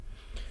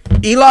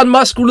Elon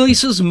Musk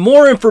releases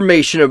more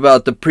information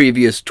about the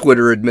previous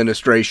Twitter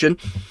administration.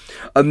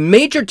 A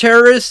major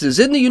terrorist is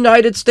in the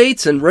United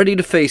States and ready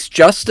to face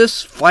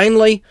justice,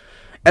 finally.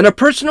 And a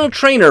personal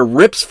trainer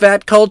rips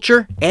fat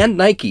culture and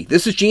Nike.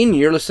 This is Gene, and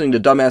you're listening to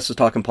Dumbasses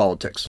Talking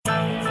Politics.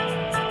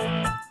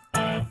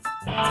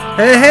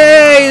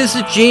 Hey, this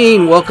is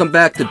Gene. Welcome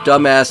back to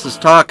Dumbasses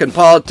Talking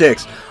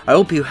Politics. I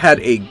hope you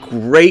had a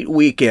great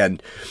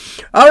weekend.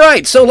 All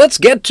right, so let's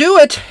get to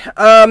it.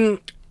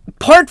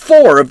 Part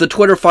 4 of the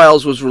Twitter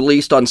files was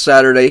released on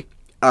Saturday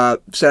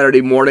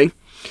morning.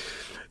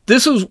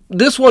 This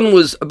one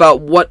was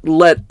about what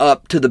led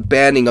up to the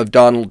banning of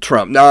Donald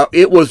Trump. Now,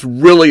 it was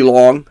really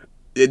long.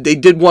 They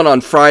did one on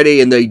Friday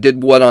and they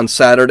did one on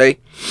Saturday.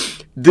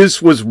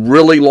 This was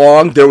really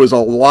long. There was a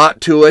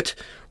lot to it.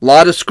 A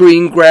lot of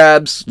screen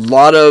grabs, a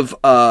lot of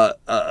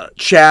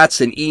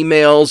chats and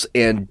emails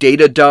and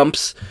data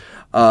dumps.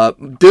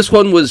 This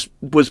one was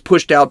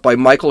pushed out by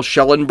Michael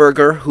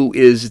Shellenberger, who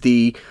is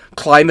the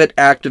climate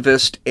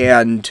activist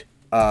and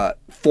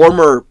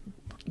former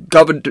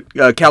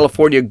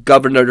California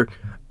governor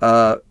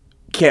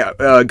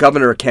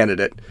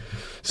candidate.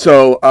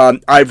 So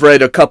I've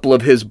read a couple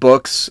of his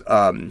books,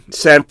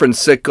 San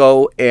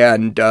Francisco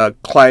and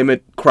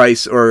Climate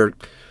Crisis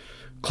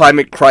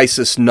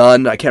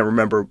None. I can't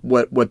remember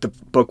what the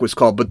book was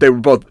called, but they were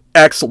both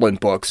excellent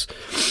books.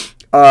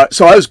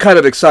 So I was kind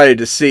of excited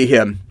to see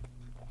him.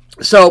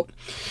 So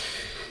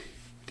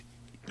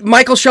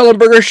Michael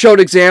Shellenberger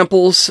showed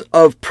examples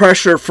of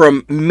pressure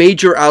from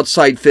major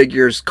outside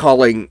figures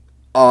calling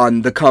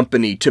on the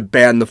company to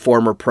ban the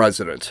former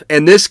president.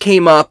 And this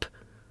came up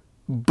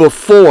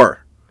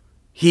before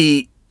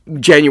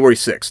January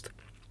 6th.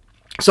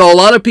 So a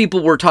lot of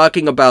people were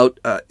talking about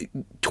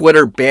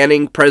Twitter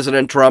banning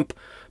President Trump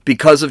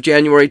because of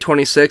January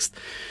 26th.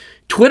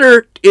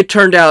 Twitter, it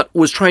turned out,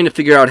 was trying to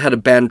figure out how to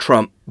ban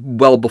Trump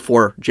well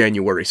before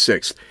January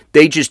 6th.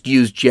 They just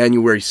used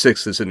January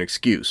 6th as an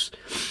excuse.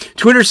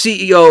 Twitter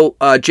CEO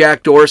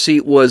Jack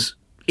Dorsey was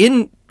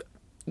in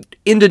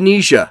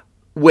Indonesia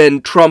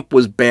when Trump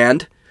was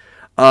banned.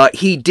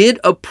 He did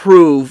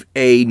approve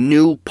a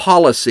new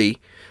policy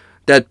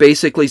that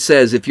basically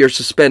says if you're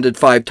suspended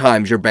 5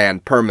 times, you're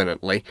banned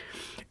permanently.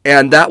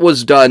 And that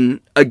was done,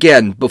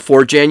 again,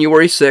 before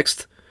January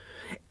 6th.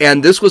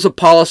 And this was a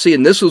policy,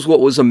 and this was what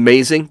was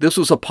amazing. This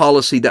was a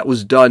policy that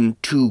was done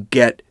to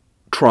get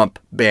Trump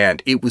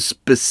banned. It was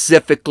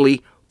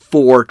specifically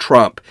for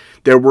Trump.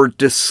 There were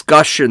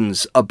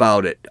discussions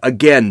about it,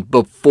 again,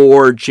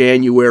 before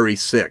January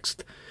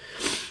 6th.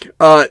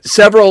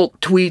 Several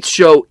tweets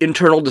show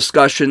internal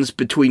discussions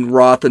between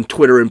Roth and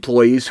Twitter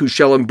employees who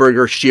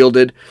Shellenberger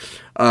shielded,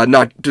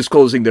 not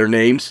disclosing their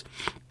names,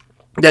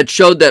 that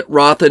showed that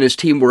Roth and his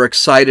team were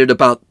excited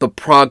about the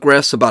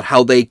progress, about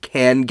how they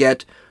can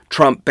get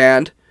Trump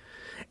banned.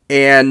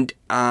 And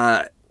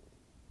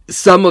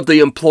some of the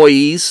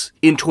employees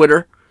in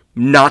Twitter,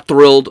 not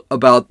thrilled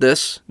about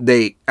this.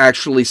 They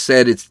actually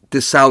said,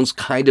 this sounds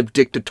kind of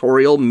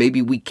dictatorial.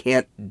 Maybe we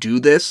can't do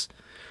this.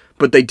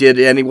 But they did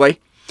anyway.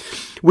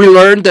 We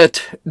learned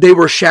that they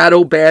were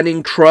shadow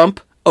banning Trump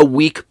a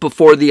week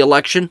before the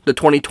election, the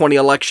 2020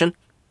 election.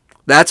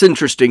 That's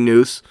interesting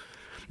news.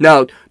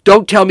 Now,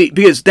 don't tell me,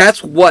 because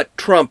that's what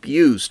Trump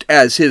used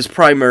as his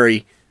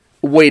primary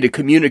way to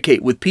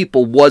communicate with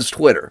people was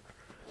Twitter.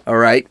 All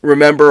right?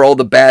 Remember all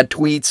the bad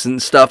tweets and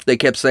stuff they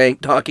kept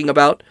talking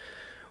about?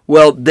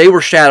 Well, they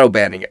were shadow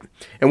banning it.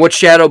 And what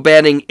shadow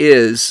banning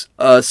is,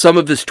 some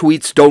of his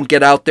tweets don't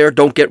get out there,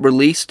 don't get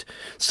released.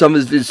 Some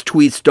of his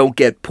tweets don't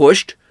get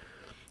pushed.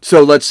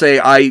 So let's say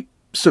I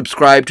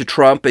subscribe to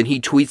Trump and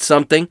he tweets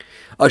something.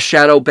 A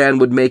shadow ban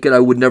would make it I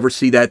would never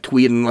see that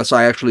tweet unless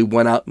I actually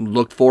went out and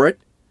looked for it.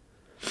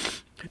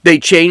 They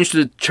changed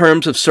the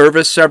terms of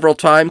service several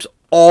times,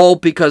 all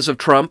because of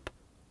Trump,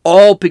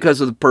 all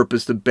because of the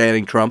purpose of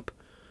banning Trump.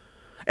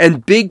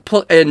 And big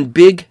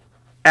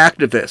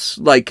activists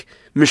like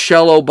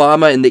Michelle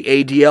Obama and the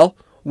ADL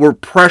were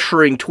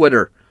pressuring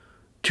Twitter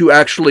to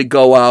actually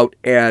go out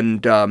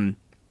and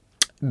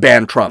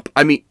ban Trump.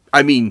 I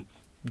mean,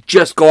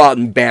 just go out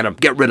and ban him.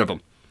 Get rid of him.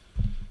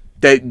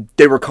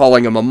 They were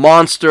calling him a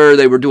monster.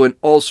 They were doing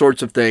all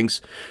sorts of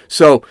things.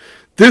 So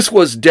this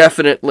was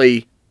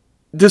definitely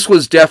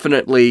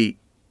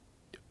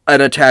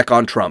an attack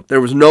on Trump.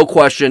 There was no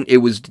question. It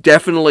was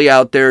definitely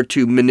out there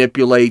to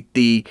manipulate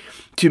the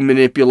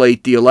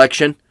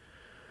election.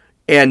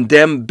 And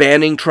them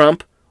banning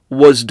Trump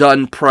was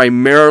not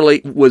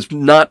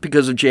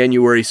because of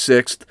January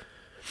 6th.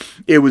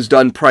 It was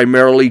done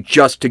primarily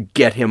just to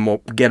get him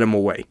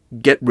away,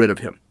 get rid of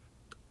him.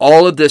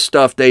 All of this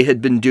stuff they had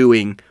been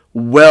doing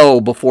well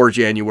before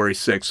January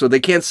 6th, so they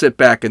can't sit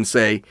back and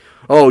say,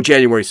 "Oh,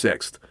 January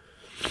 6th."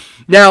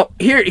 Now,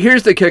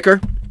 here's the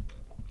kicker.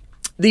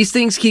 These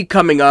things keep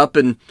coming up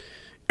and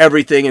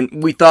everything,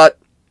 and we thought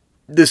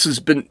this has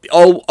been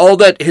all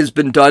that has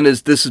been done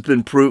is this has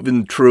been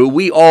proven true.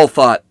 We all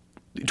thought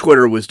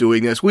Twitter was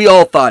doing this. We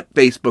all thought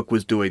Facebook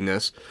was doing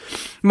this.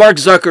 Mark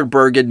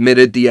Zuckerberg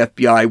admitted the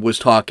FBI was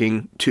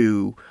talking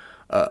to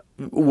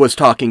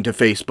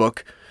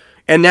Facebook,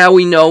 And now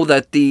we know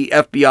that the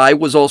FBI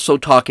was also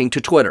talking to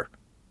Twitter.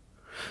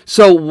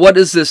 So what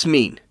does this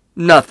mean?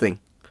 Nothing.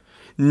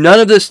 None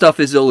of this stuff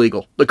is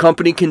illegal. The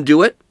company can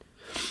do it.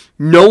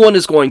 No one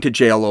is going to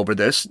jail over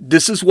this.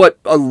 This is what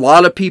a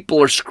lot of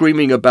people are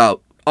screaming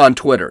about on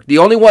Twitter. The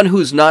only one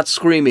who's not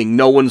screaming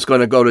no one's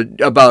going to go to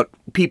about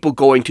people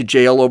going to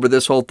jail over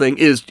this whole thing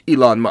is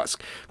Elon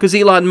Musk. Because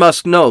Elon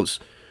Musk knows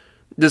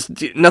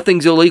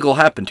nothing's illegal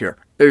happened here.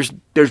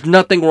 There's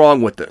nothing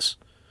wrong with this.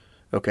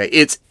 Okay,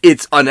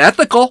 it's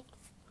unethical.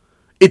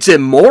 It's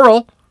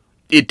immoral.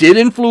 It did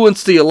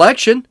influence the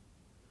election.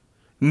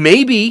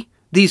 Maybe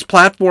these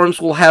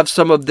platforms will have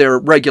some of their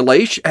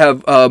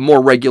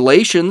more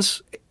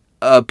regulations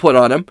put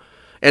on them,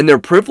 and their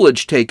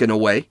privileges taken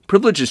away.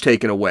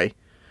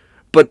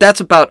 But that's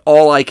about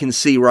all I can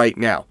see right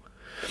now.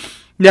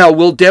 Now,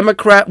 will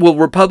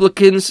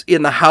Republicans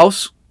in the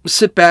House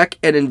sit back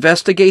and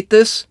investigate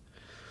this?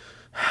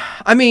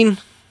 I mean,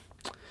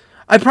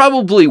 I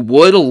probably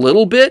would a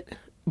little bit,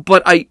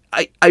 but I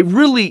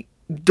really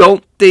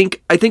don't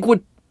think. I think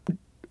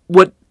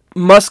what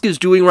Musk is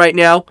doing right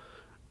now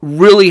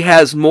really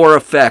has more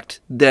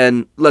effect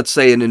than, let's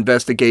say, an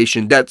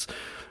investigation. That's,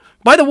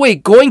 by the way,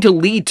 going to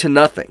lead to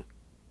nothing.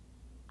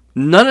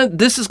 None of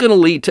this is going to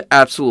lead to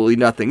absolutely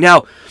nothing.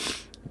 Now,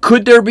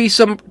 could there be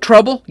some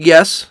trouble?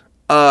 Yes.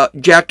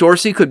 Jack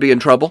Dorsey could be in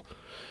trouble.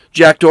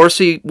 Jack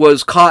Dorsey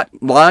was caught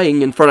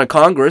lying in front of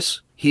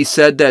Congress. He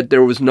said that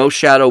there was no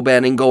shadow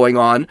banning going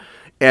on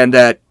and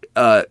that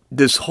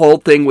this whole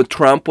thing with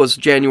Trump was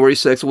January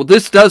 6th. Well,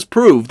 this does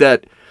prove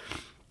that,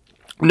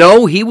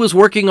 no, he was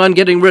working on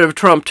getting rid of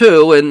Trump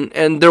too,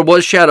 and there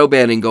was shadow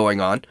banning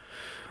going on.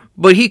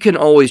 But he can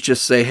always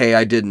just say, hey,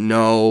 I didn't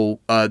know.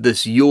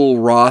 This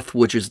Yul Roth,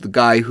 which is the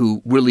guy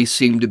who really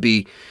seemed to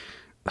be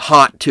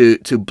hot to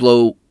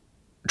blow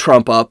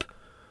Trump up,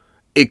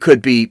 it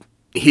could be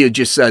he had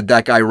just said,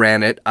 that guy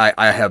ran it.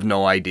 I have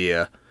no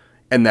idea.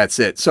 And that's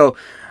it. So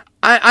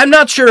I'm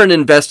not sure an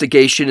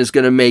investigation is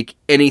going to make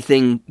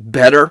anything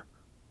better.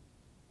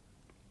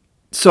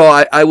 So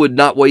I would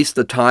not waste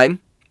the time.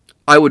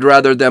 I would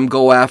rather them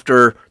go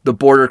after the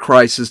border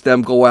crisis,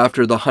 them go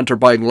after the Hunter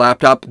Biden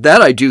laptop. That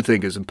I do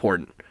think is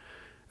important.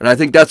 And I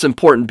think that's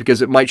important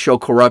because it might show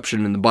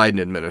corruption in the Biden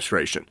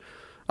administration.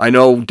 I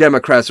know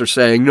Democrats are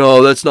saying,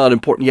 no, that's not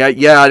important.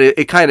 Yeah,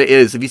 it kind of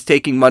is. If he's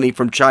taking money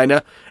from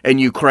China and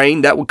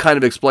Ukraine, that would kind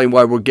of explain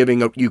why we're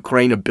giving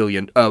Ukraine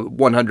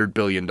 $100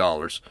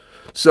 billion.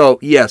 So,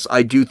 yes,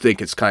 I do think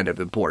it's kind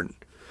of important.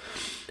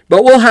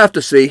 But we'll have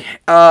to see.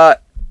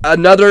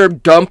 Another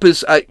dump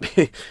is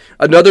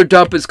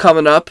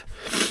coming up,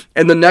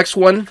 and the next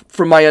one,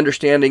 from my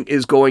understanding,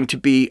 is going to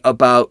be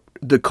about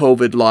the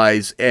COVID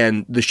lies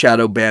and the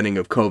shadow banning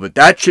of COVID.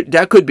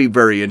 That could be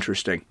very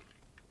interesting.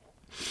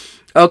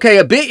 Okay,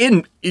 a bit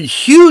in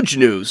huge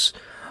news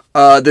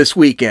this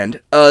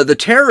weekend. The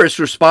terrorist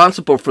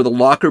responsible for the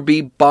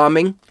Lockerbie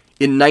bombing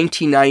in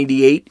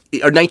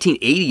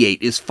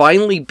 1988 is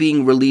finally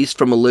being released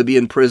from a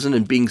Libyan prison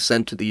and being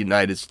sent to the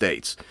United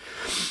States.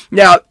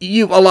 Now,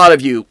 a lot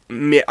of you,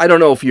 I don't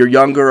know if you're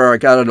younger or I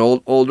got an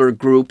older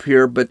group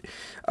here, but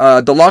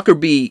the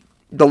Lockerbie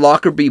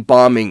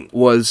bombing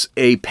was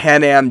a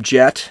Pan Am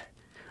jet.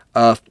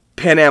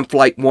 Pan Am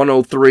Flight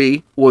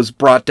 103 was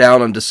brought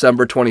down on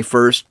December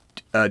 21st,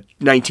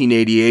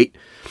 1988,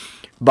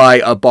 by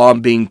a bomb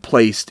being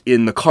placed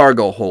in the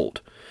cargo hold.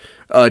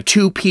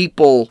 Two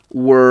people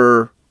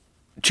were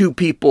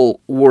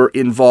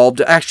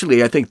involved.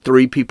 Actually, I think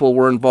 3 people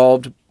were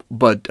involved,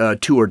 but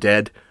 2 are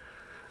dead.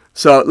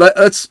 So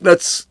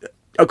let's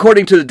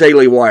according to the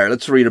Daily Wire,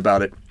 let's read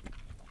about it.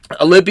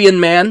 A Libyan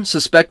man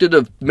suspected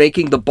of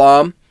making the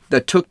bomb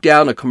that took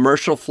down a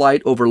commercial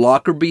flight over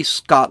Lockerbie,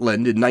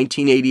 Scotland in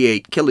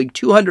 1988, killing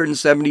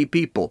 270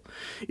 people,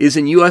 is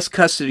in U.S.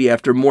 custody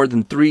after more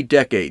than 3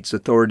 decades,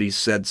 authorities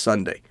said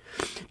Sunday.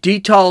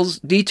 Okay,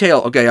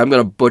 I'm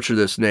going to butcher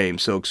this name,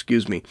 so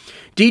excuse me.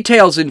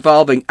 Details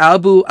involving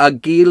Abu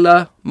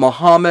Aguila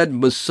Mohammed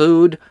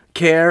Masood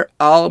Khair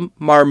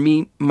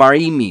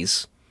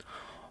al-Marimi's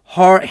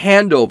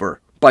handover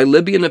by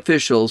Libyan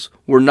officials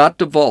were not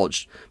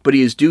divulged, but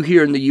he is due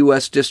here in the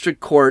U.S. District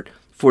Court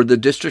for the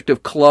District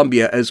of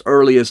Columbia as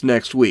early as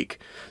next week.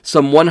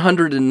 Some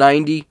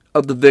 190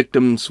 of the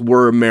victims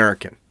were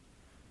American.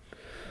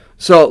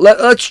 So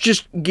let's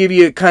just give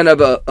you kind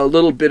of a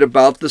little bit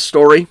about the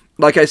story.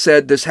 Like I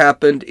said, this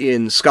happened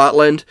in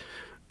Scotland.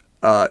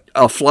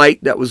 A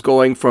flight that was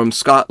going from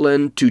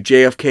Scotland to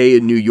JFK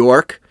in New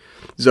York.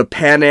 It was a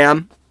Pan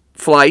Am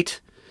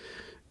flight.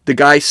 The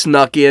guy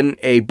snuck in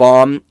a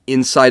bomb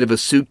inside of a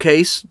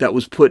suitcase that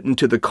was put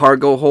into the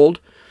cargo hold.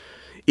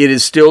 It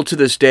is still to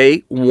this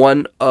day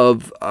one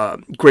of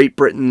Great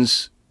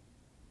Britain's,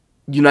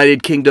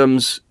 United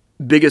Kingdom's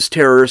biggest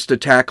terrorist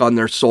attack on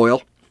their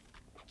soil.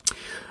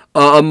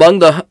 Among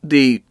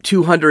the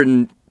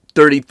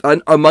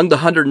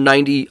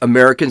 190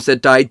 Americans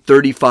that died,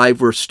 35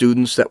 were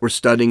students that were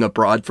studying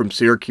abroad from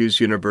Syracuse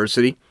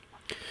University.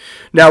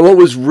 Now, what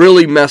was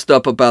really messed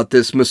up about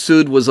this,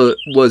 Masood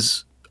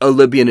was a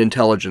Libyan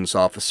intelligence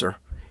officer.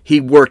 He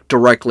worked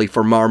directly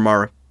for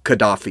Muammar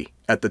Gaddafi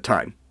at the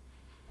time.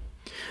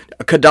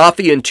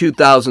 Gaddafi in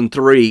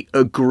 2003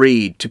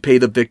 agreed to pay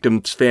the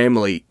victim's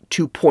family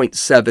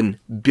 $2.7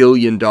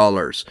 billion.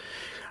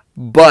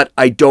 But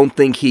I don't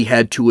think he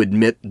had to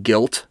admit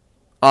guilt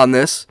on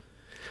this.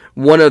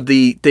 One of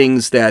the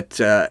things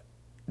that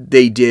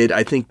they did,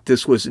 I think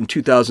this was in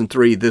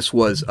 2003, this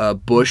was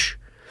Bush.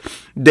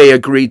 They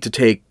agreed to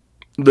take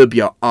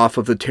Libya off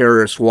of the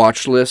terrorist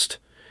watch list.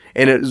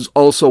 And it is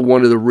also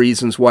one of the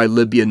reasons why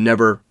Libya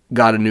never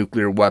got a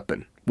nuclear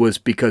weapon, was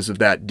because of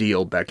that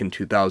deal back in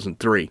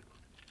 2003.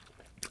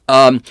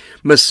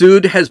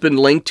 Massoud has been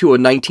linked to a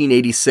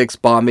 1986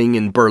 bombing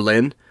in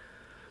Berlin.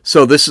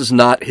 So this is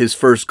not his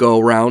first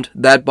go-around.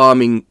 That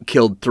bombing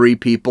killed 3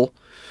 people.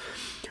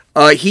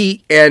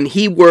 He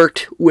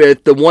worked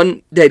with, the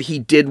one that he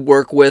did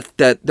work with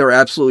that they're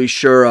absolutely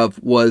sure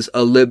of was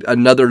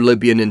another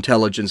Libyan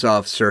intelligence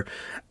officer,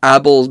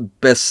 Abel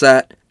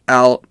Besat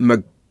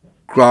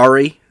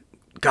al-Maghrawi.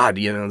 God,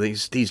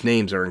 these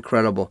names are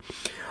incredible.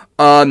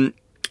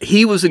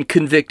 He was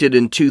convicted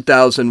in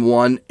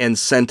 2001 and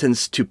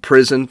sentenced to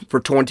prison for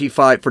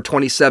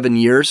 27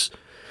 years.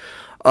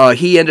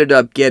 He ended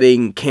up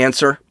getting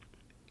cancer,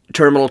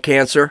 terminal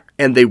cancer,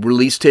 and they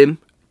released him.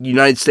 The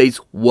United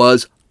States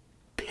was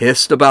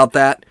pissed about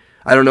that.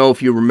 I don't know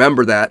if you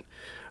remember that,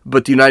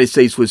 but the United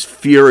States was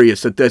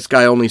furious that this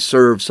guy only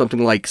served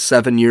something like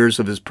 7 years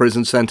of his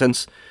prison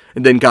sentence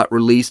and then got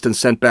released and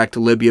sent back to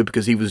Libya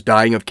because he was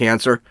dying of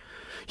cancer.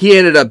 He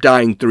ended up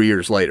dying 3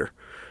 years later.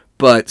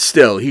 But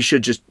still, he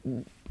should just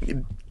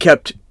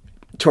kept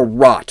to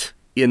rot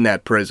in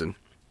that prison.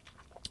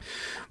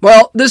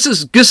 Well, this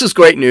is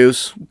great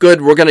news.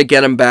 Good, we're going to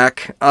get him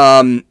back.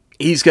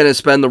 He's going to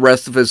spend the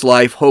rest of his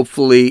life,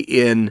 hopefully,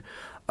 in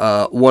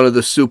one of the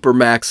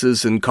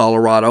Supermaxes in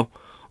Colorado.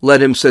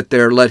 Let him sit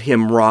there. Let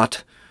him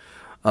rot.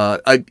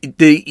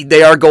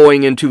 They are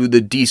going into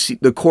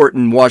the court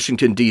in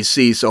Washington,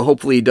 D.C., so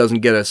hopefully he doesn't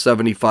get a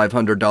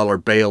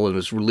 $7,500 bail and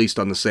is released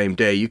on the same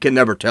day. You can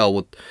never tell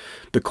with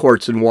the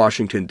courts in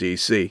Washington,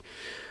 D.C.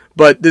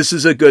 But this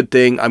is a good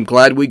thing. I'm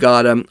glad we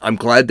got him. I'm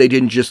glad they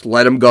didn't just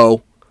let him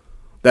go.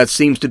 That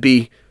seems to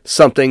be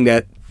something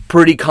that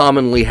pretty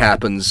commonly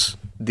happens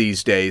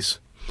these days.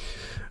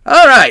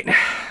 All right,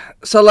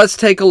 so let's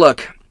take a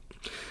look.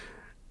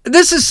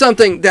 This is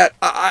something that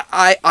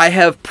I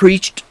have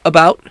preached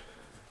about,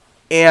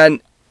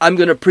 and I'm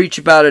going to preach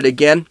about it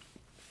again.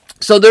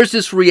 So there's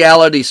this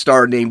reality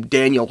star named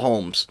Daniel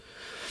Holmes.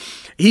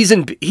 He's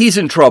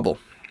in trouble.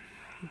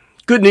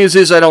 Good news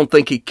is I don't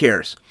think he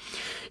cares.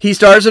 He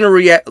stars in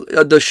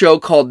the show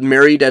called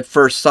Married at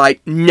First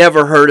Sight.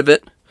 Never heard of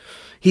it.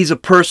 He's a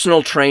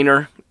personal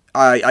trainer.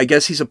 I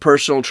guess he's a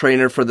personal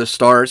trainer for the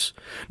stars.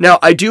 Now,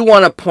 I do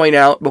want to point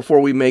out,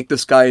 before we make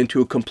this guy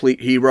into a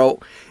complete hero,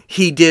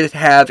 he did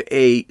have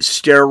a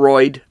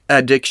steroid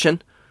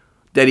addiction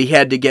that he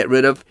had to get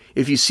rid of.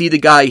 If you see the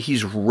guy,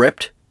 he's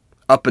ripped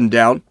up and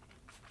down.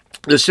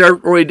 The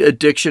steroid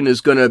addiction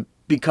is going to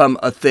become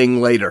a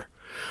thing later.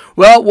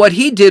 Well, what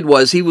he did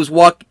was he was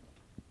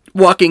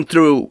walking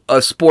through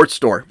a sports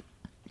store,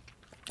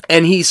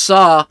 and he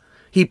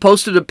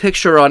posted a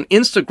picture on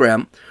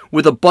Instagram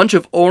with a bunch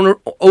of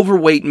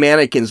overweight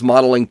mannequins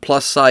modeling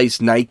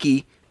plus-size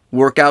Nike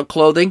workout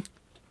clothing.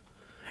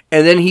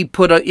 And then he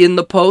put in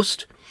the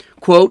post,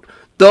 quote,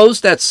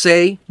 "Those that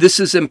say this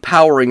is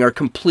empowering are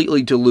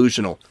completely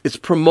delusional. It's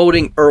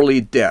promoting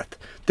early death.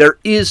 There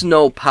is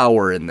no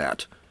power in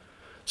that."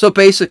 So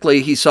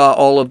basically, he saw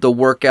all of the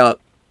workout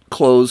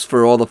clothes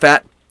for all the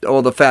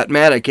fat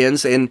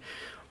mannequins, and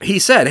he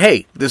said,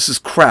 "Hey, this is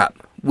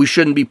crap. We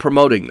shouldn't be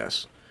promoting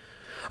this."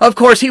 Of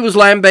course, he was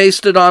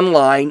lambasted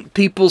online.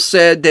 People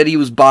said that he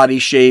was body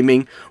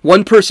shaming.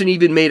 One person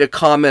even made a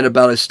comment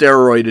about a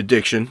steroid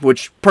addiction,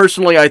 which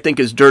personally I think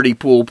is dirty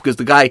pool, because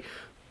the guy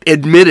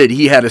admitted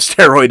he had a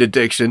steroid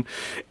addiction,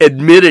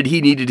 admitted he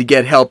needed to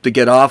get help to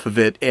get off of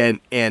it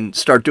and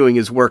start doing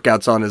his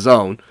workouts on his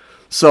own.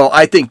 So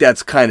I think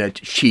that's kind of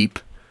cheap.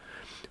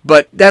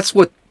 But that's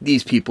what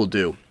these people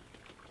do.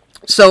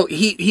 So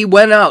he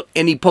went out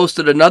and he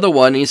posted another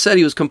one, and he said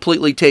he was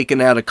completely taken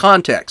out of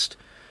context.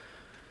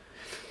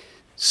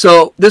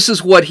 So this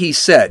is what he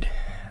said.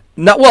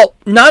 Not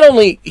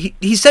only,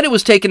 he said it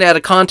was taken out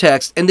of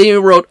context, and then he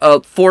wrote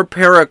a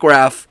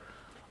 4-paragraph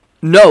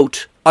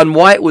note on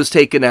why it was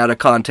taken out of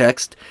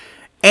context,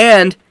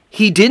 and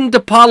he didn't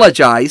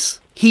apologize.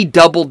 He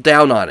doubled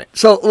down on it.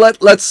 So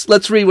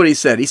let's read what he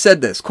said. He said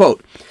this,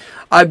 quote,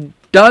 "I've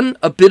done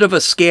a bit of a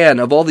scan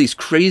of all these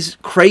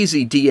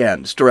crazy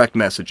DMs, direct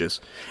messages,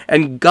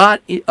 and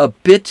got a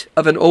bit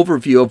of an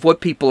overview of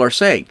what people are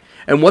saying.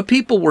 And what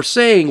people were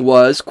saying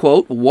was,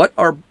 quote, what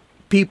are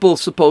people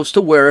supposed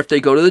to wear if they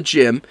go to the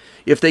gym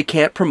if they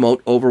can't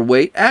promote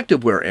overweight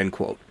activewear, end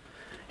quote.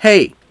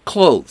 Hey,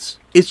 clothes.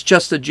 It's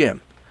just a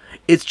gym.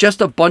 It's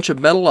just a bunch of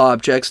metal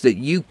objects that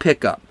you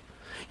pick up.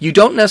 You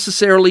don't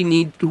necessarily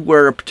need to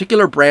wear a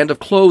particular brand of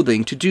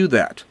clothing to do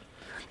that.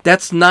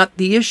 That's not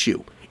the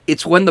issue.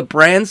 It's when the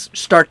brands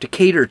start to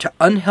cater to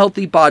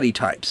unhealthy body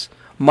types.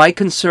 My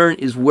concern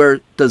is,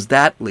 where does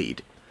that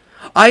lead?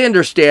 I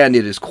understand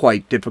it is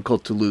quite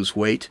difficult to lose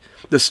weight.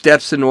 The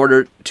steps in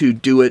order to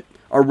do it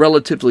are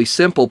relatively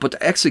simple, but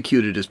to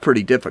execute it is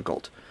pretty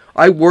difficult.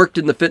 I worked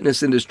in the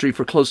fitness industry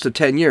for close to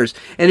 10 years,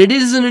 and it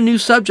isn't a new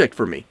subject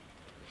for me.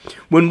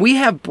 When we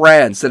have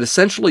brands that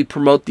essentially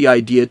promote the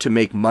idea to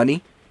make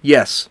money,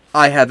 yes,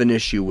 I have an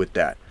issue with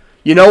that.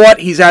 You know what?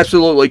 He's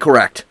absolutely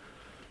correct.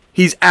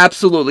 He's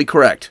absolutely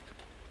correct.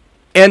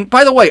 And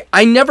by the way,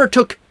 I never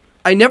took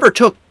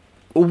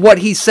what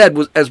he said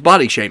was as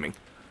body shaming.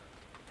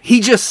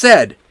 He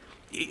said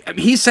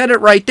it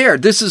right there.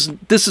 This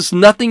is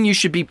nothing you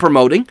should be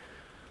promoting.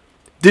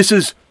 This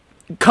is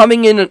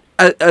coming in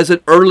as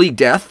an early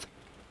death.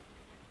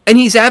 And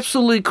he's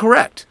absolutely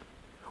correct.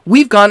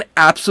 We've gone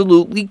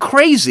absolutely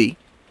crazy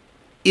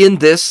in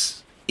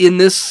this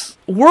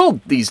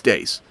world these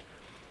days,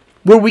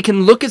 where we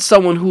can look at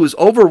someone who is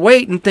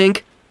overweight and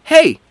think,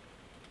 hey,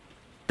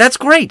 that's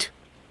great.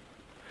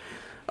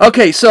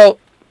 Okay, so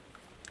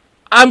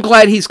I'm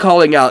glad he's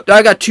calling out.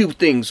 I got two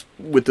things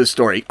with this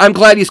story. I'm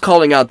glad he's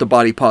calling out the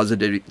body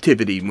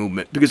positivity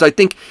movement, because I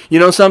think, you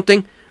know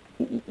something?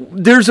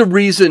 There's no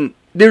reason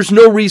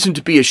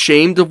to be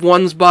ashamed of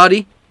one's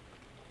body,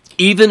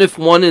 even if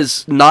one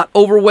is not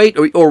overweight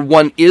or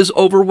one is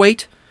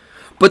overweight.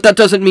 But that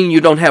doesn't mean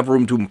you don't have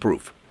room to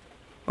improve.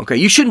 Okay,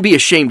 you shouldn't be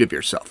ashamed of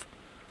yourself,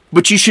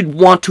 but you should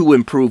want to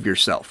improve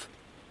yourself.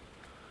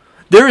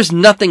 There is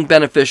nothing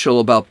beneficial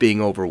about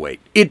being overweight.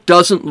 It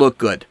doesn't look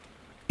good.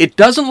 It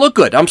doesn't look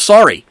good. I'm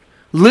sorry.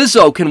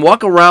 Lizzo can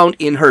walk around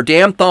in her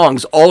damn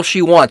thongs all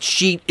she wants.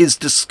 She is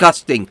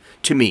disgusting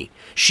to me.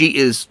 She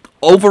is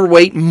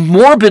overweight,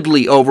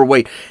 morbidly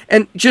overweight.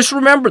 And just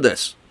remember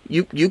this.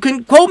 You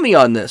can quote me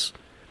on this.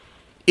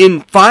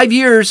 In 5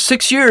 years,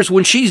 6 years,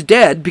 when she's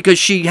dead because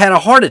she had a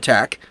heart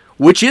attack,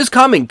 which is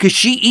coming because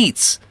she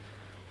eats.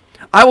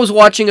 I was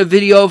watching a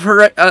video of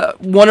her,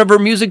 one of her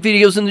music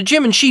videos in the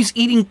gym, and she's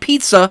eating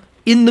pizza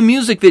in the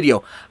music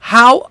video.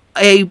 How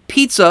a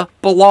pizza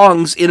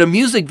belongs in a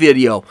music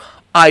video,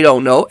 I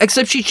don't know,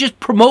 except she's just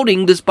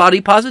promoting this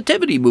body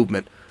positivity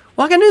movement.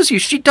 Well, I got news for you,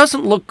 she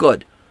doesn't look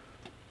good.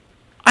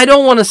 I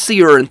don't want to see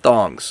her in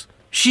thongs.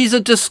 She's a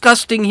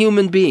disgusting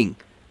human being.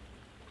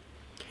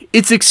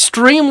 It's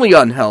extremely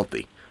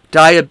unhealthy.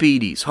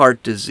 Diabetes,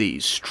 heart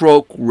disease,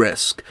 stroke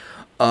risk,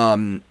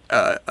 high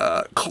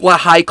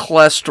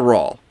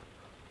cholesterol.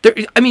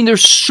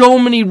 There's so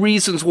many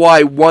reasons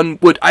why one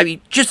would,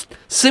 just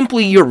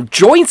simply your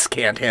joints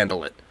can't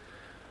handle it.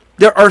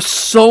 There are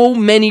so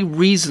many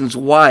reasons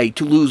why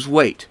to lose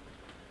weight.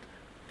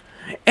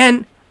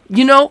 And,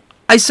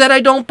 I said I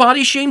don't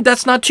body shame.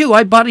 That's not true.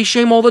 I body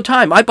shame all the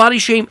time. I body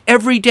shame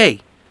every day.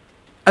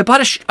 I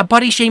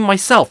body shame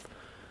myself.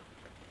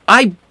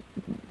 I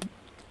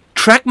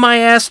trek my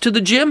ass to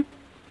the gym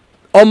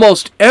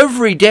almost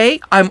every day.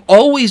 I'm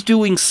always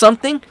doing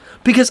something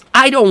because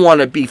I don't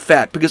want to be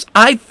fat, because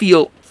I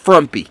feel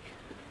frumpy,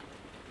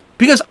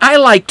 because I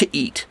like to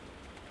eat.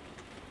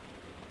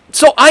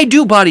 So I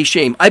do body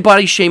shame. I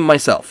body shame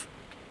myself.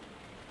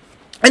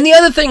 And the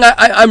other thing,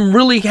 I'm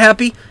really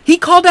happy, he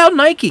called out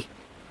Nike.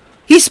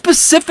 He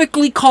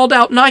specifically called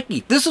out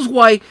Nike. This is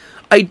why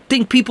I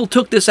think people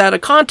took this out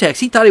of context.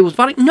 He thought he was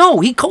body... No,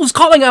 he was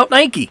calling out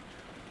Nike.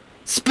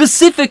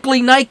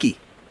 Specifically Nike.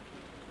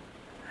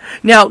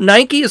 Now,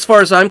 Nike, as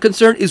far as I'm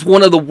concerned, is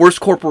one of the worst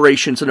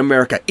corporations in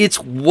America. It's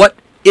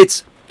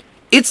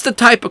the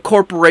type of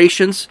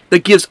corporations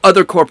that gives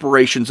other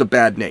corporations a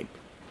bad name.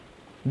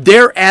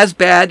 They're as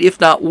bad,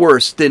 if not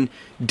worse, than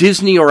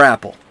Disney or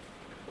Apple.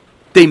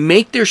 They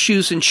make their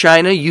shoes in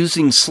China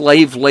using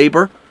slave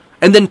labor,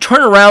 and then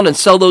turn around and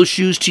sell those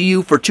shoes to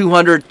you for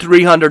 $200,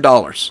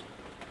 $300.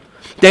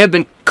 They have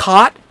been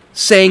caught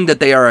saying that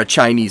they are a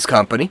Chinese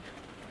company,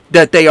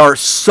 that they are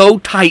so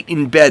tight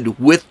in bed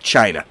with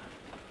China,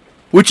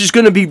 which is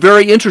going to be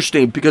very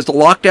interesting because the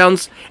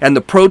lockdowns and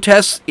the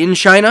protests in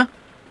China,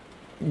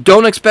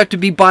 don't expect to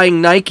be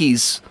buying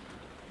Nikes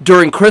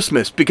during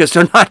Christmas because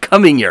they're not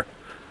coming here.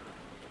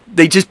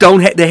 They just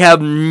don't. They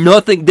have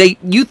nothing.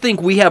 You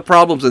think we have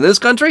problems in this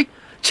country?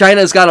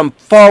 China's got them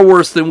far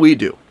worse than we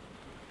do.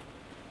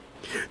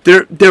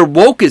 They're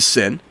woke as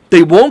sin.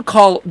 They will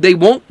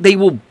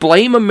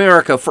blame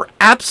America for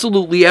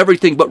absolutely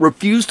everything, but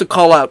refuse to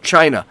call out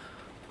China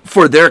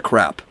for their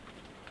crap.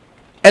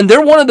 And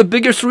they're one of the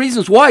biggest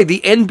reasons why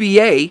the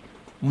NBA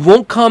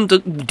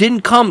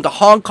didn't come to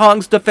Hong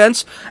Kong's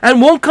defense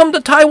and won't come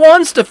to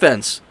Taiwan's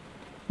defense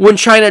when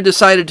China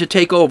decided to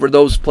take over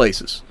those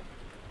places.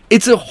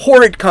 It's a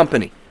horrid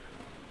company.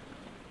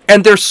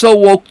 And they're so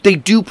woke, they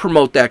do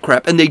promote that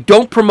crap. And they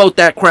don't promote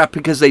that crap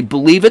because they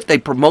believe it. They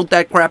promote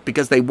that crap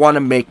because they want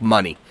to make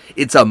money.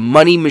 It's a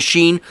money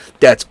machine.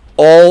 That's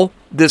all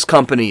this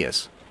company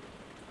is.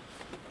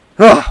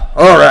 Oh,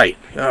 all right.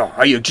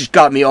 Oh, you just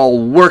got me all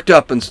worked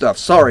up and stuff.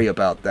 Sorry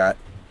about that.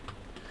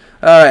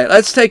 All right,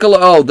 let's take a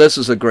look. Oh, this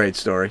is a great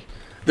story.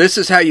 This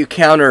is how you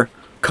counter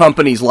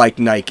companies like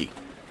Nike.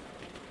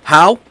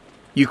 How?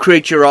 You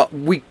create your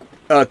weak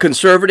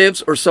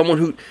conservatives or someone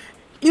who...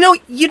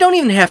 you don't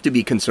even have to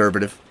be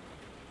conservative,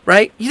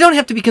 right? You don't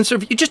have to be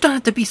conservative. You just don't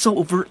have to be so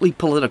overtly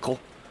political.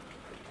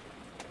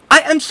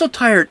 I'm so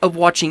tired of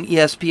watching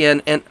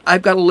ESPN, and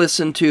I've got to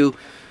listen to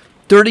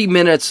 30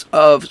 minutes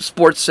of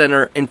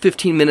SportsCenter and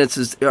 15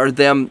 minutes are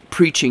them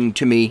preaching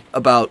to me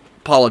about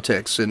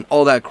politics and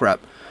all that crap.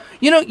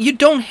 You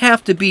don't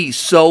have to be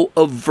so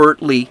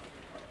overtly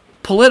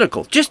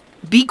political. Just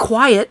be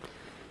quiet.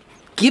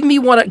 Give me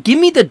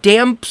the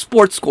damn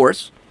sports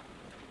scores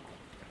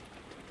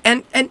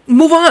and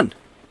move on.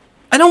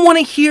 I don't want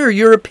to hear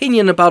your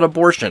opinion about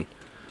abortion.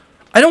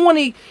 I don't want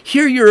to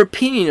hear your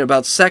opinion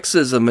about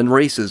sexism and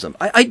racism.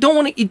 I don't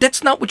want to.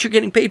 That's not what you're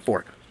getting paid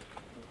for.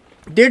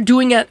 They're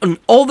doing it in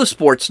all the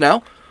sports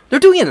now. They're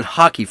doing it in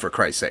hockey, for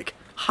Christ's sake.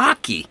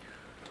 Hockey.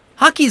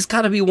 Hockey's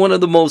got to be one of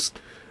the most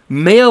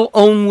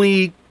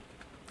male-only,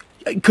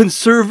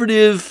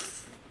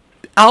 conservative,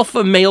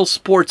 alpha male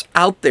sports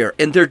out there.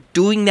 And they're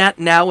doing that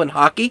now in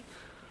hockey.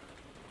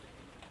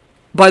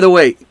 By the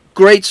way,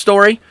 great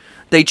story.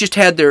 They just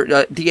had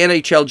the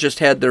NHL just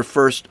had their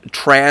first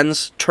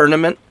trans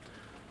tournament.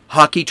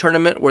 Hockey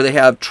tournament where they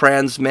have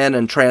trans men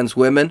and trans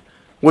women,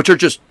 which are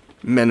just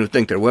men who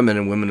think they're women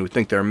and women who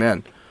think they're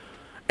men.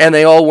 And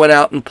they all went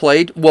out and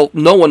played. Well,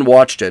 no one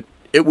watched it.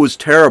 It was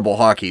terrible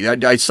hockey.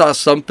 I saw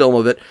some film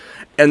of it,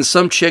 and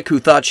some chick who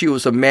thought she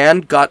was a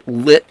man got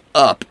lit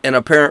up, and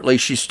apparently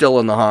she's still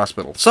in the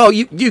hospital. So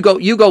you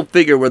go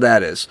figure where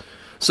that is.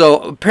 So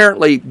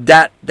apparently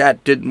that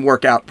didn't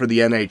work out for the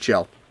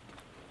NHL.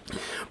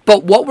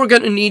 But what we're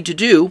going to need to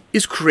do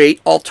is create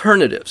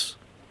alternatives.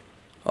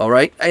 All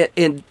right?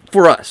 And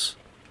for us.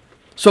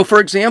 So,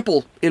 for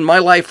example, in my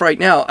life right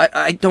now,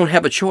 I don't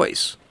have a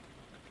choice.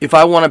 If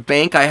I want to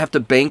bank, I have to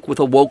bank with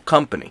a woke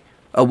company,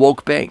 a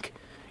woke bank.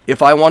 There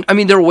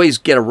are ways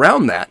to get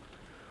around that.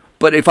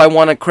 But if I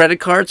want credit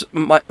cards,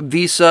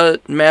 Visa,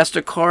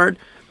 MasterCard,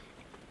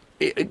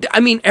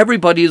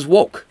 everybody is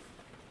woke.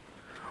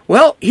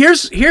 Well,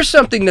 here's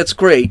something that's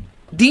great.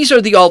 These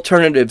are the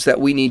alternatives that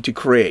we need to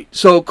create.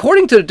 So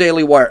according to the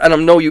Daily Wire, and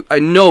I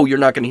know you're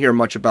not going to hear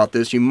much about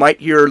this. You might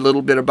hear a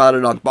little bit about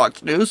it on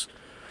Fox News,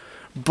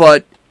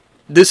 but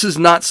this is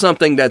not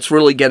something that's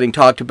really getting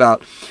talked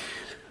about.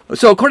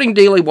 So according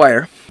to Daily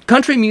Wire,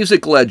 country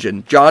music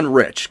legend John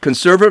Rich,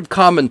 conservative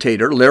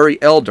commentator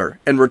Larry Elder,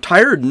 and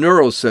retired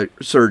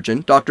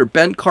neurosurgeon Dr.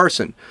 Ben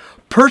Carson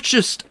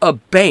purchased a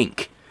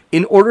bank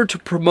in order to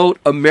promote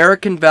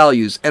American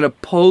values and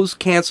oppose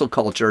cancel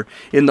culture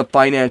in the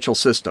financial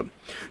system.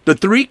 The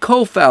three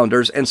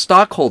co-founders and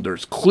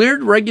stockholders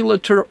cleared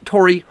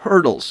regulatory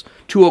hurdles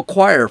to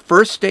acquire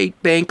First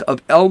State Bank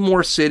of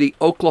Elmore City,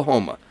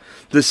 Oklahoma,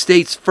 the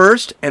state's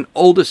first and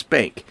oldest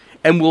bank,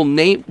 and will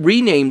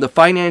rename the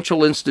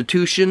financial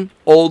institution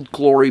Old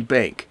Glory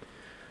Bank.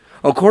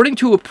 According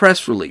to a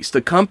press release,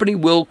 the company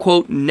will,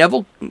 quote,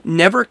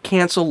 never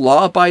cancel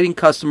law-abiding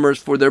customers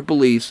for their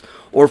beliefs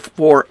or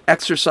for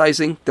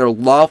exercising their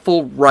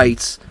lawful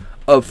rights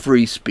of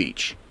free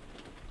speech.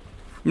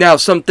 Now,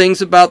 some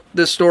things about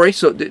this story,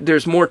 so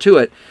there's more to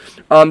it.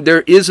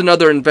 There is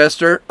another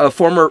investor, a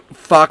former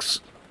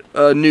Fox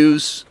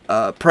News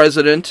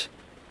president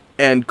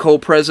and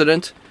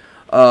co-president,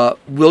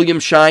 William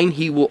Shine.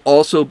 He will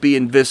also be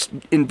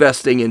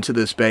investing into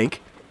this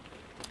bank.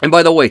 And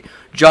by the way,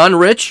 John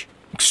Rich,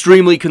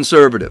 extremely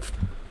conservative.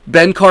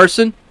 Ben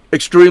Carson,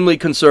 extremely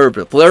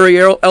conservative. Larry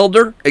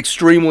Elder,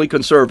 extremely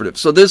conservative.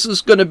 So this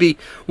is going to be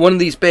one of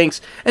these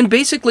banks. And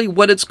basically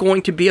what it's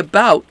going to be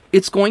about,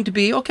 it's going to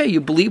be, okay,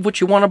 you believe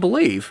what you want to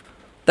believe.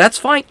 That's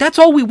fine. That's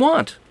all we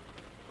want.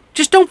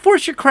 Just don't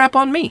force your crap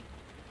on me.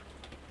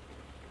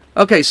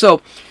 Okay,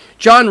 so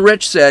John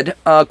Rich said,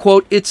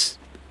 quote, it's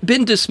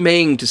been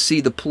dismaying to see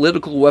the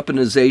political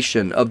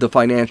weaponization of the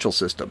financial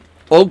system.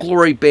 Old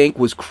Glory Bank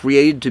was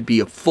created to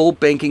be a full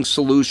banking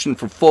solution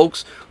for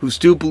folks who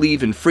still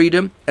believe in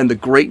freedom and the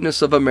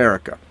greatness of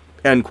America.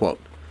 End quote.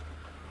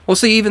 Well,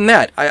 see, even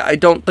that, I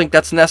don't think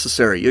that's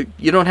necessary.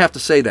 You don't have to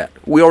say that.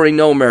 We already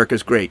know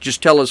America's great.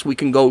 Just tell us we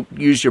can go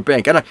use your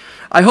bank. And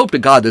I hope to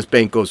God this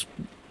bank goes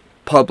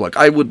public.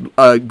 I would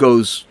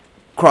goes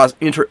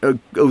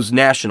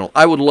national.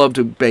 I would love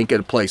to bank at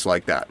a place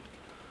like that.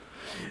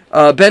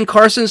 Ben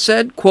Carson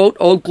said, quote,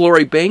 Old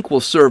Glory Bank will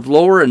serve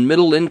lower and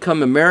middle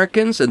income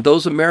Americans and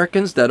those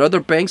Americans that other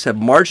banks have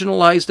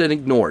marginalized and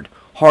ignored.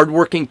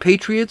 Hardworking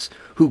patriots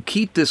who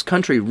keep this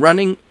country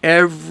running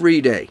every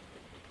day.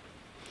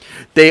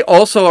 They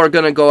also are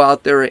going to go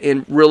out there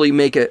and really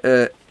make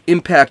an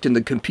impact in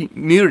the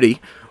community.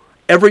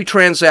 Every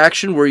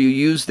transaction where you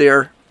use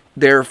their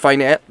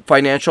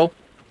financial,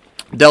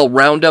 they'll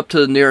round up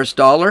to the nearest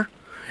dollar,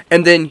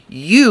 and then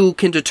you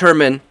can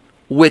determine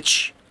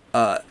which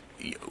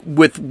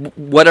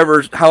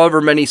with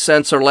however many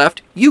cents are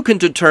left, you can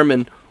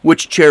determine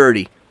which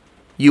charity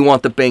you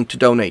want the bank to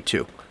donate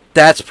to.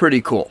 That's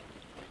pretty cool.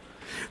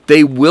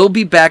 They will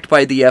be backed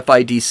by the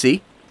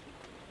FIDC,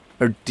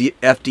 or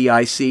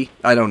FDIC,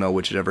 I don't know,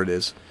 whichever it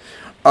is.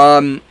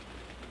 The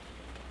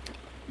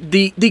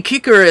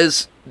kicker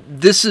is,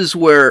 this is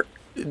where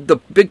the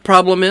big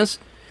problem is.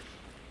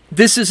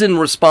 This is in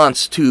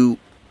response to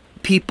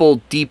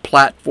people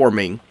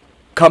deplatforming,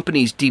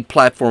 companies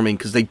deplatforming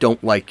because they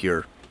don't like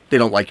your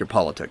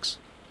politics.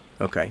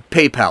 Okay,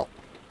 PayPal.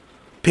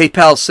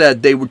 PayPal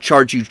said they would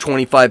charge you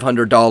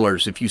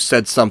 $2,500 if you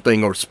said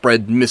something or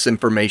spread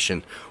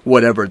misinformation,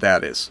 whatever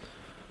that is.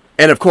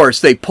 And of course,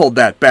 they pulled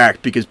that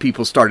back because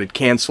people started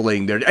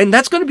canceling their... And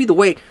that's going to be the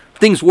way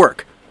things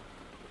work.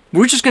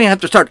 We're just going to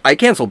have to start... I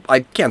canceled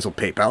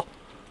PayPal.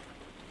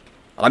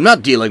 I'm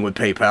not dealing with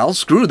PayPal.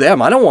 Screw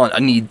them. I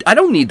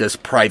don't need this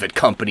private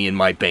company in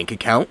my bank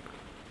account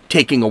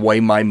taking away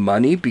my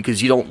money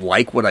because you don't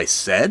like what I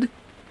said.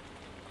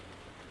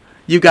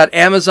 You've got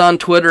Amazon,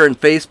 Twitter, and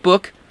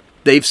Facebook.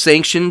 They've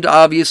sanctioned,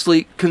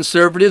 obviously,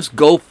 conservatives.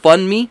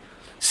 GoFundMe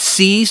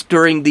seized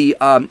during the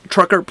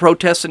trucker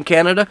protests in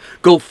Canada.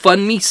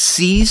 GoFundMe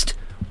seized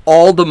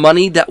all the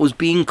money that was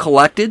being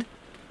collected.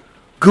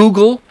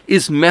 Google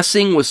is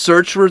messing with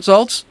search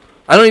results.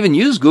 I don't even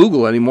use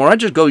Google anymore. I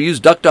just go use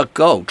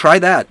DuckDuckGo. Try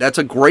that. That's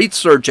a great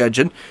search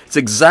engine. It's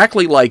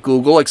exactly like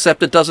Google,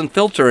 except it doesn't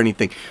filter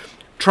anything.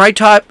 Try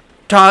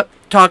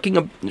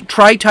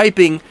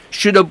typing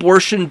 "should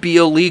abortion be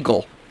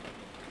illegal"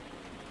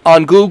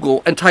 on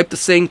Google and type the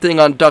same thing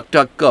on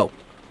DuckDuckGo,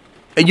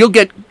 and you'll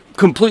get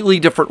completely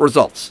different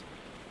results.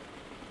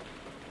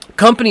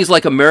 Companies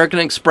like American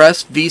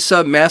Express,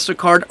 Visa,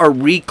 MasterCard are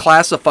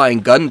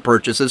reclassifying gun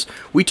purchases.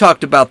 We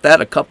talked about that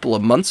a couple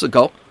of months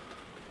ago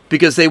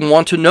because they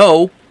want to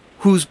know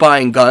who's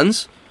buying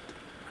guns.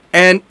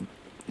 And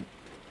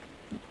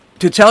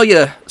to tell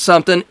you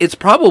something, it's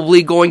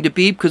probably going to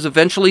be because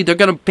eventually they're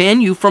going to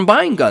ban you from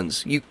buying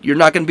guns. You're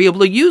not going to be able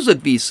to use a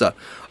Visa,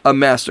 a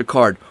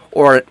MasterCard,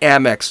 or an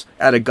Amex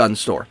at a gun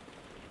store.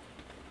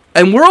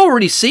 And we're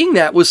already seeing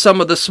that with some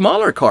of the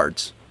smaller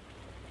cards.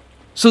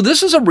 So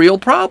this is a real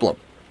problem.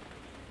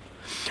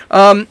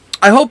 I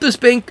hope this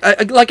bank,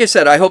 like I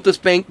said, I hope this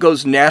bank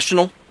goes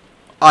national.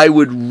 I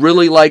would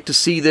really like to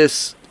see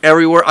this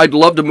everywhere. I'd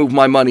love to move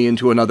my money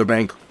into another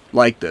bank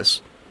like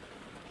this.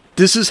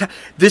 This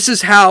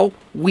is how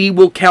we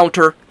will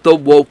counter the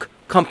woke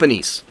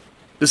companies.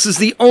 This is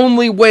the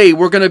only way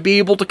we're going to be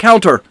able to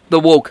counter the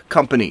woke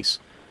companies,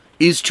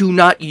 is to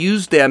not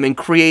use them and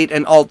create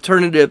an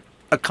alternative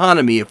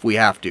economy if we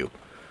have to.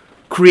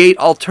 Create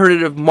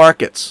alternative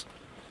markets.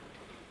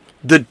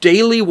 The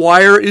Daily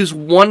Wire is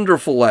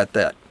wonderful at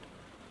that.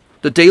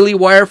 The Daily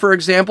Wire, for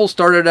example,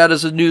 started out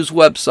as a news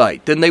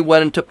website. Then they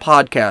went into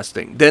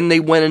podcasting. Then they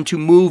went into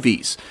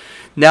movies.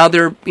 Now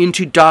they're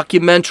into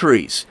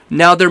documentaries.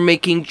 Now they're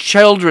making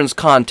children's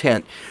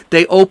content.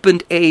 They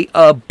opened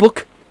a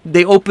book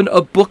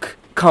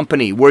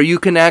company where you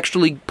can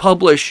actually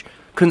publish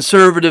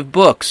conservative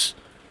books.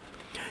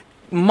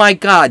 My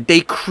God,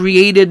 they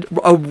created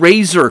a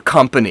razor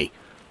company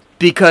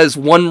because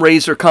one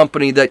razor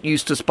company that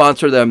used to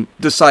sponsor them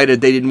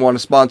decided they didn't want to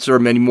sponsor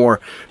them anymore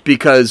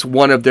because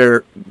one of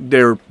their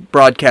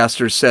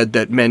broadcasters said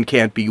that men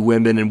can't be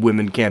women and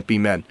women can't be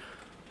men.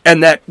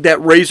 And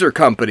that razor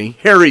company,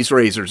 Harry's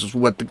Razors is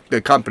what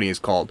the company is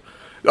called,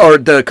 or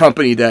the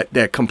company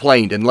that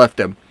complained and left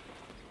them.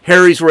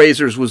 Harry's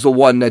Razors was the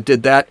one that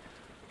did that.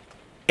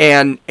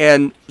 And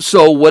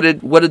so what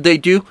did they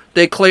do?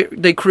 They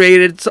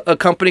created a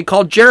company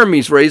called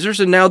Jeremy's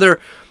Razors, and now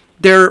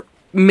they're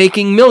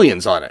making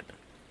millions on it.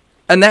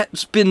 And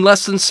that's been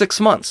less than 6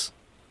 months.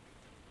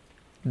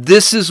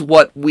 This is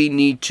what we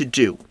need to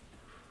do.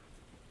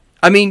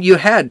 I mean, you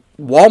had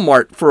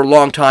Walmart for a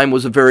long time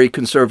was a very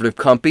conservative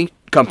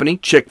company.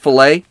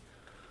 Chick-fil-A.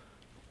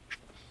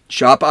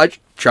 Shop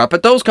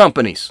at those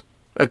companies.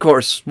 Of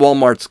course,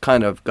 Walmart's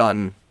kind of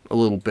gotten a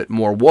little bit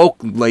more woke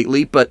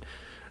lately, but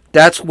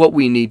that's what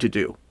we need to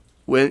do.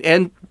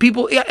 And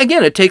people,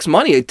 again, it takes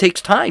money. It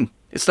takes time.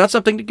 It's not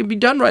something that can be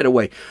done right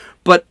away.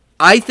 But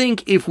I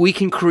think if we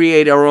can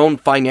create our own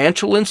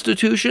financial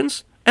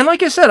institutions, and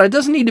like I said, it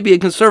doesn't need to be a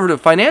conservative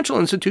financial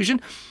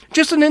institution,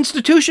 just an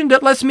institution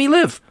that lets me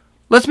live.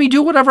 Lets me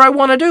do whatever I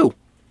want to do.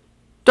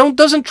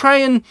 Doesn't try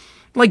and,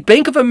 like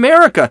Bank of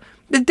America,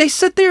 they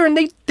sit there and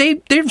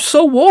they're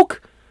so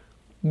woke.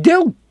 They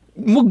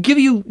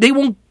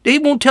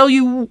won't tell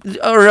you,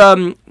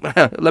 or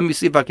let me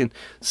see if I can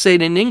say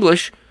it in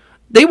English.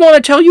 They want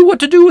to tell you what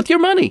to do with your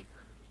money.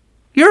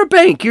 You're a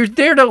bank. You're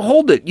there to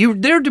hold it. You're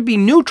there to be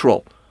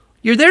neutral.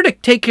 You're there to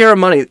take care of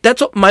money.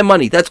 That's my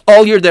money. That's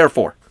all you're there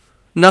for.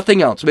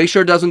 Nothing else. Make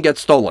sure it doesn't get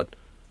stolen.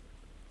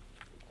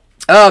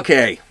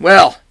 Okay,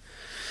 well,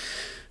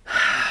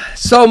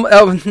 so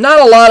not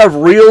a lot of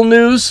real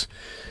news,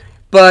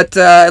 but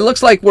it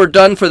looks like we're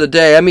done for the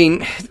day. I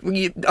mean,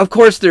 of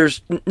course,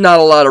 there's not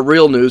a lot of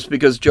real news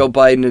because Joe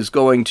Biden is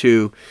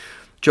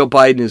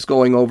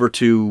going over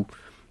to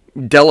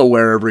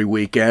Delaware every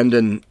weekend,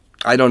 and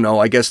I don't know.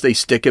 I guess they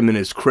stick him in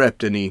his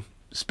crypt, and he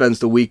spends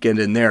the weekend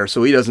in there,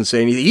 so he doesn't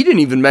say anything. He didn't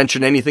even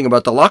mention anything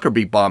about the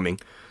Lockerbie bombing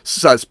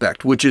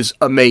suspect, which is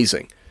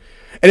amazing.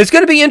 And it's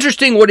going to be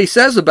interesting what he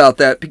says about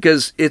that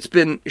because it's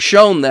been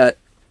shown that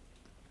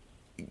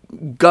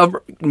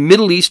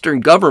Middle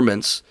Eastern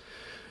governments,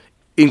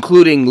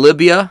 including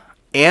Libya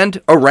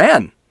and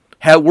Iran,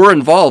 were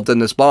involved in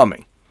this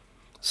bombing.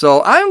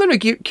 So I'm going to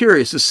get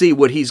curious to see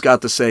what he's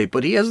got to say,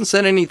 but he hasn't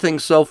said anything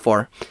so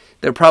far.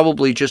 They're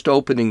probably just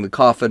opening the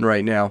coffin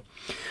right now.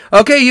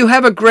 Okay, you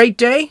have a great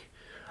day.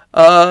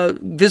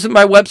 Visit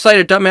my website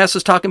at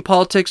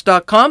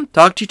dumbassestalkingpolitics.com.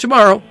 Talk to you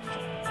tomorrow.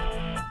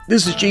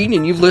 This is Gene,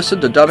 and you've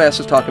listened to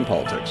Dumbasses Talking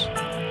Politics.